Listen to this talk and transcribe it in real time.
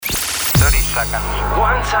seconds.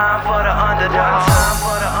 One time for the underdog.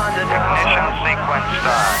 Ignition sequence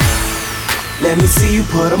start. Let me see you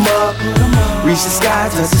put 'em up. Reach the sky,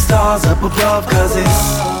 touch the stars up above. Cause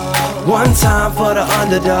it's one time for the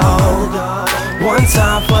underdog. One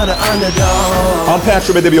time for the underdog. I'm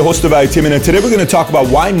Patrick Bet-David, your host of ITM, and today we're going to talk about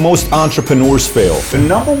why most entrepreneurs fail. The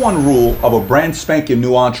number one rule of a brand spanking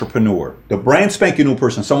new entrepreneur, the brand spanking new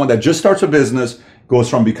person, someone that just starts a business, goes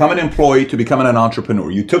from becoming an employee to becoming an entrepreneur.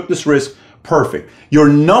 You took this risk, perfect. Your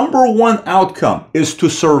number one outcome is to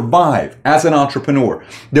survive as an entrepreneur.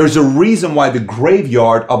 There's a reason why the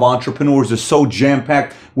graveyard of entrepreneurs is so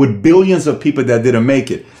jam-packed with billions of people that didn't make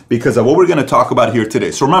it, because of what we're going to talk about here today.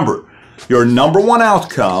 So remember, your number one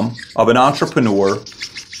outcome of an entrepreneur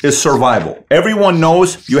is survival. Everyone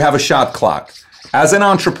knows you have a shot clock. As an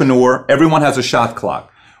entrepreneur, everyone has a shot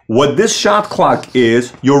clock. What this shot clock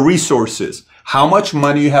is, your resources, how much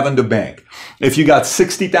money you have in the bank. If you got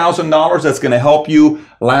 $60,000, that's going to help you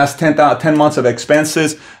last 10 months of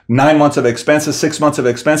expenses, 9 months of expenses, 6 months of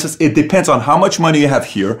expenses. It depends on how much money you have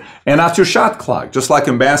here. And that's your shot clock. Just like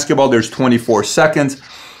in basketball, there's 24 seconds.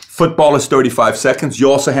 Football is 35 seconds.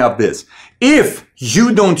 You also have this. If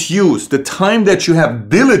you don't use the time that you have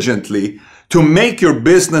diligently to make your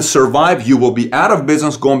business survive, you will be out of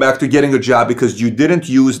business, going back to getting a job because you didn't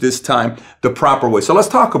use this time the proper way. So let's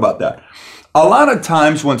talk about that. A lot of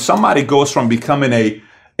times when somebody goes from becoming an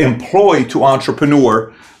employee to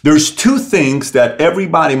entrepreneur, there's two things that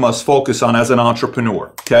everybody must focus on as an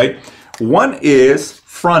entrepreneur, okay? One is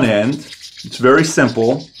front end. It's very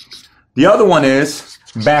simple. The other one is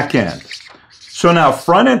back end. So now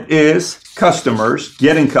front end is customers,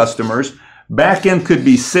 getting customers. Back end could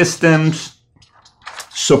be systems,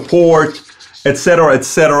 support, etc.,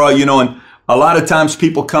 etc. You know, and a lot of times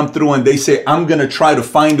people come through and they say, I'm going to try to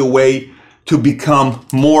find a way to become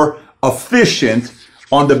more efficient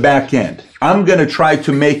on the back end. I'm going to try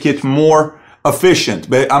to make it more efficient,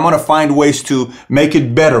 but I'm going to find ways to make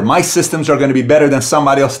it better. My systems are going to be better than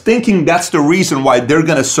somebody else, thinking that's the reason why they're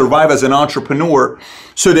going to survive as an entrepreneur,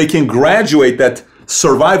 so they can graduate that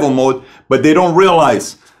survival mode, but they don't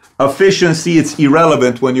realize efficiency is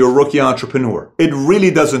irrelevant when you're a rookie entrepreneur. It really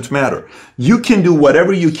doesn't matter. You can do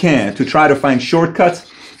whatever you can to try to find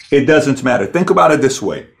shortcuts. It doesn't matter. Think about it this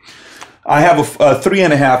way. I have a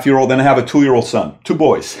 3.5-year-old and I have a 2-year-old son, 2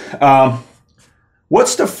 boys.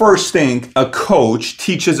 What's the first thing a coach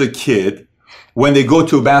teaches a kid when they go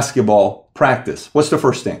to a basketball practice? What's the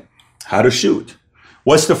first thing? How to shoot.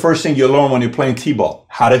 What's the first thing you learn when you're playing t-ball?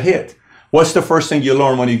 How to hit. What's the first thing you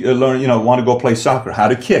learn when you want to go play soccer? How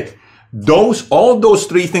to kick. All those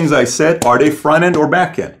 3 things I said, are they front end or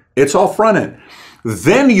back end? It's all front end.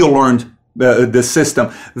 Then you learn the system.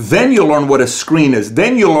 Then you learn what a screen is.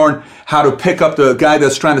 Then you learn how to pick up the guy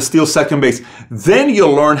that's trying to steal second base. Then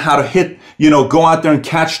you'll learn how to hit, go out there and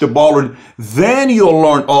catch the ball. And then you'll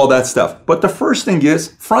learn all that stuff. But the first thing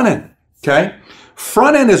is front end, okay?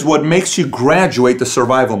 Front end is what makes you graduate the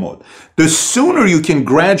survival mode. The sooner you can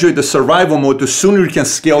graduate the survival mode, the sooner you can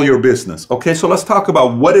scale your business. Okay, so let's talk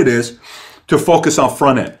about what it is to focus on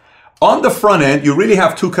front end. On the front end, you really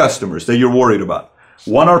have 2 customers that you're worried about.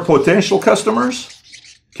 One are potential customers,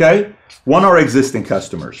 okay? One are existing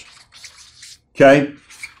customers, okay?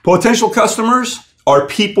 Potential customers are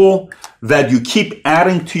people that you keep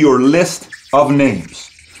adding to your list of names.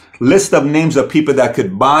 List of names of people that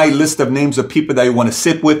could buy, list of names of people that you want to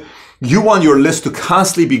sit with. You want your list to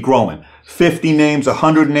constantly be growing. 50 names,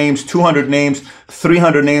 100 names, 200 names,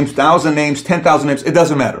 300 names, 1,000 names, 10,000 names, it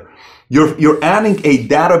doesn't matter. You're adding a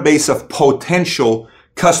database of potential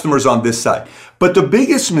customers on this side. But the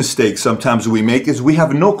biggest mistake sometimes we make is we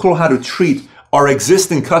have no clue how to treat our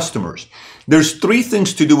existing customers. There's 3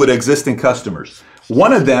 things to do with existing customers.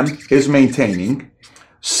 One of them is maintaining.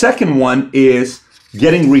 Second one is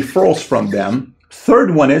getting referrals from them.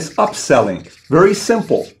 Third one is upselling. Very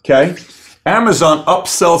simple, okay? Amazon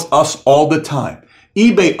upsells us all the time.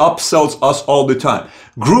 eBay upsells us all the time.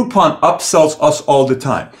 Groupon upsells us all the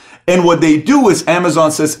time. And what they do is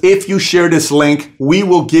Amazon says, if you share this link, we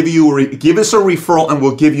will give us a referral and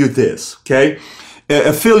we'll give you this, okay?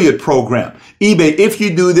 Affiliate program. eBay, if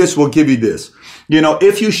you do this, we'll give you this.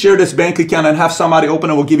 If you share this bank account and have somebody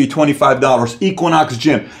open it, we'll give you $25. Equinox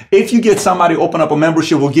Gym. If you get somebody open up a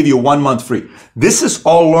membership, we'll give you 1 month free. This is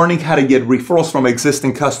all learning how to get referrals from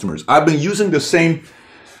existing customers. I've been using the same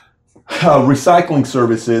recycling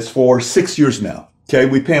services for 6 years now, okay?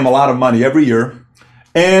 We pay them a lot of money every year.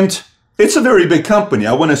 And it's a very big company.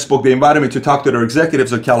 I went and spoke. They invited me to talk to their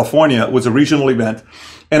executives in California. It was a regional event.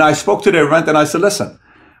 And I spoke to their event and I said, listen,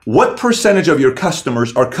 what percentage of your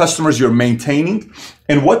customers are customers you're maintaining?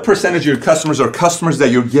 And what percentage of your customers are customers that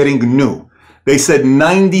you're getting new? They said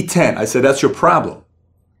 90-10. I said, that's your problem.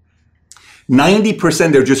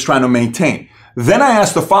 90% they're just trying to maintain. Then I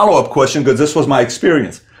asked a follow-up question because this was my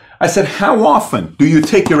experience. I said, how often do you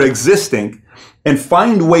take your existing and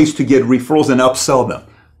find ways to get referrals and upsell them?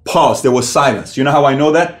 Pause. There was silence. You know how I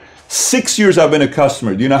know that? 6 years I've been a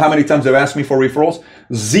customer. Do you know how many times they've asked me for referrals?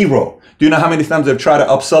 0. Do you know how many times they've tried to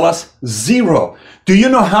upsell us? 0. Do you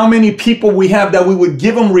know how many people we have that we would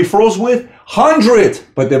give them referrals with? 100,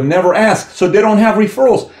 but they've never asked, so they don't have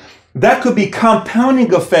referrals. That could be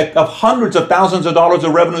compounding effect of hundreds of thousands of dollars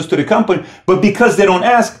of revenues to the company, but because they don't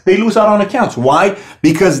ask, they lose out on accounts. Why?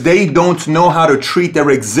 Because they don't know how to treat their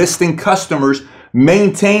existing customers,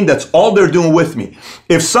 maintain. That's all they're doing with me.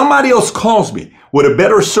 If somebody else calls me with a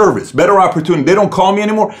better service, better opportunity, they don't call me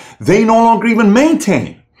anymore, they no longer even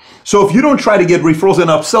maintain. So if you don't try to get referrals and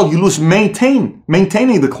upsell, you lose maintaining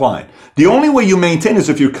the client. The only way you maintain is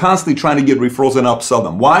if you're constantly trying to get referrals and upsell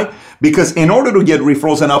them. Why? Because in order to get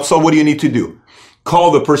referrals and upsell, what do you need to do?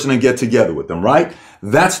 Call the person and get together with them, right?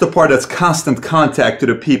 That's the part that's constant contact to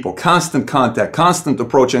the people, constant contact, constant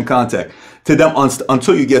approach and contact to them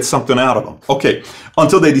until you get something out of them. Okay,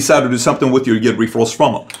 until they decide to do something with you, you get referrals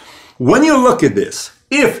from them. When you look at this,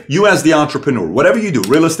 if you as the entrepreneur, whatever you do,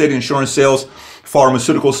 real estate, insurance sales,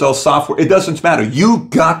 pharmaceutical sales, software, it doesn't matter. You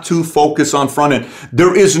got to focus on front end.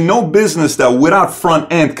 There is no business that without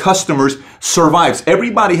front end customers survives.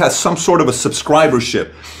 Everybody has some sort of a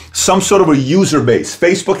subscribership, some sort of a user base.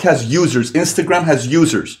 Facebook has users. Instagram has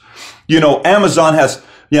users. Amazon has,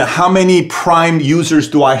 how many Prime users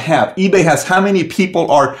do I have? eBay has how many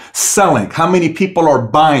people are selling, how many people are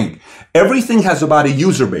buying. Everything has about a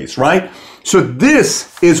user base, right? So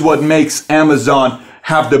this is what makes Amazon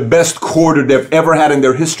have the best quarter they've ever had in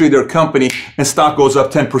their history, their company, and stock goes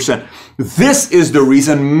up 10%. This is the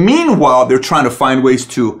reason. Meanwhile, they're trying to find ways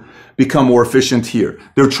to become more efficient here.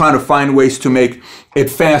 They're trying to find ways to make it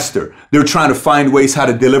faster. They're trying to find ways how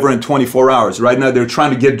to deliver in 24 hours. Right now, they're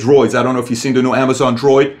trying to get droids. I don't know if you've seen the new Amazon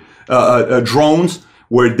drones,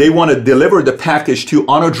 where they want to deliver the package to you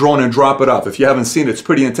on a drone and drop it off. If you haven't seen it, it's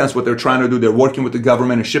pretty intense what they're trying to do. They're working with the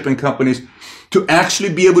government and shipping companies to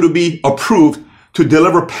actually be able to be approved to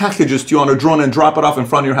deliver packages to you on a drone and drop it off in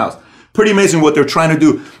front of your house. Pretty amazing what they're trying to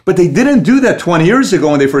do. But they didn't do that 20 years ago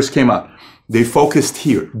when they first came out. They focused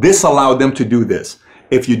here. This allowed them to do this.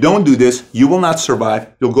 If you don't do this, you will not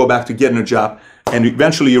survive. You'll go back to getting a job, and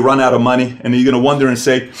eventually you run out of money, and you're going to wonder and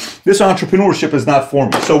say, this entrepreneurship is not for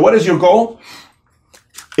me. So what is your goal?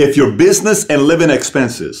 If your business and living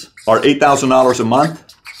expenses are $8,000 a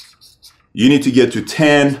month, you need to get to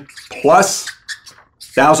 $10,000 plus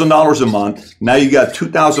a month. Now you got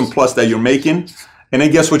 $2,000 plus that you're making. And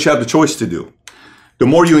then guess what you have the choice to do? The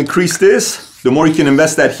more you increase this, the more you can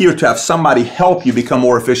invest that here to have somebody help you become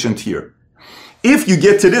more efficient here. If you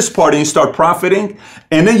get to this part and you start profiting,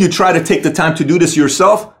 and then you try to take the time to do this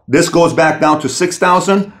yourself, this goes back down to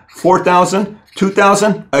 $6,000, $4,000,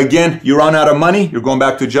 $2,000. Again, you run out of money, you're going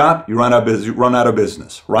back to a job, you run out of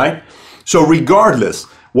business, right? So regardless,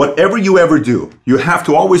 whatever you ever do, you have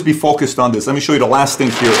to always be focused on this. Let me show you the last thing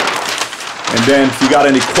here. And then if you got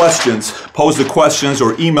any questions, pose the questions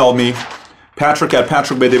or email me,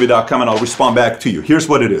 patrick@patrickbetdavid.com, and I'll respond back to you. Here's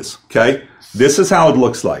what it is, okay? This is how it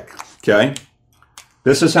looks like, okay?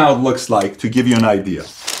 This is how it looks like to give you an idea,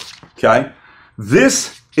 okay?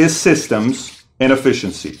 This is systems and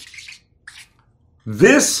efficiency.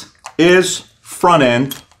 This is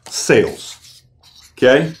front-end sales,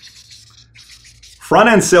 okay?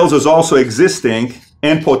 Front-end sales is also existing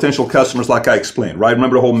and potential customers like I explained, right?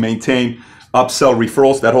 Remember the whole maintain, upsell,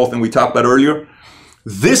 referrals, that whole thing we talked about earlier?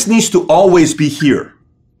 This needs to always be here.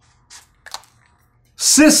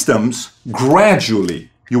 Systems, gradually,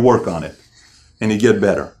 you work on it and you get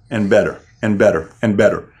better and better and better and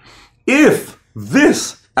better. If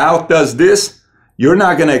this outdoes this, you're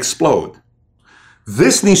not going to explode.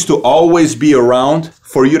 This needs to always be around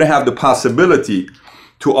for you to have the possibility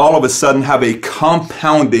to all of a sudden have a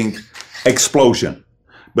compounding explosion.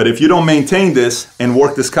 But if you don't maintain this and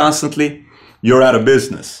work this constantly, you're out of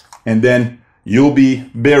business. And then you'll be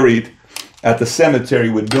buried at the cemetery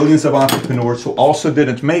with billions of entrepreneurs who also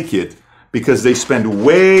didn't make it because they spend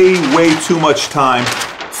way too much time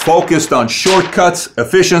focused on shortcuts,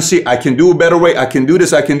 efficiency. I can do a better way. I can do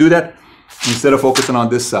this. I can do that. Instead of focusing on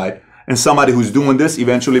this side. And somebody who's doing this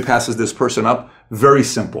eventually passes this person up. Very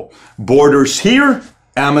simple. Borders here,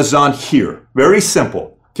 Amazon here. Very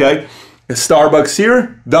simple. Okay. Starbucks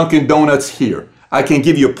here, Dunkin' Donuts here. I can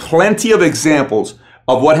give you plenty of examples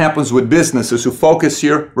of what happens with businesses who focus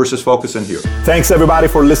here versus focusing here. Thanks everybody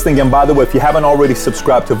for listening. And by the way, if you haven't already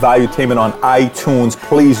subscribed to Valuetainment on iTunes,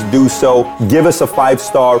 please do so. Give us a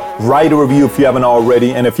 5-star, write a review if you haven't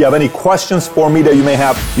already. And if you have any questions for me that you may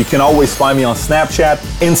have, you can always find me on Snapchat,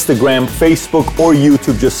 Instagram, Facebook, or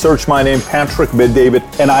YouTube. Just search my name, Patrick Bet-David.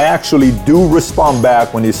 And I actually do respond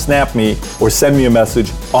back when you snap me or send me a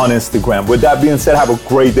message on Instagram. With that being said, have a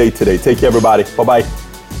great day today. Take care, everybody. Bye-bye.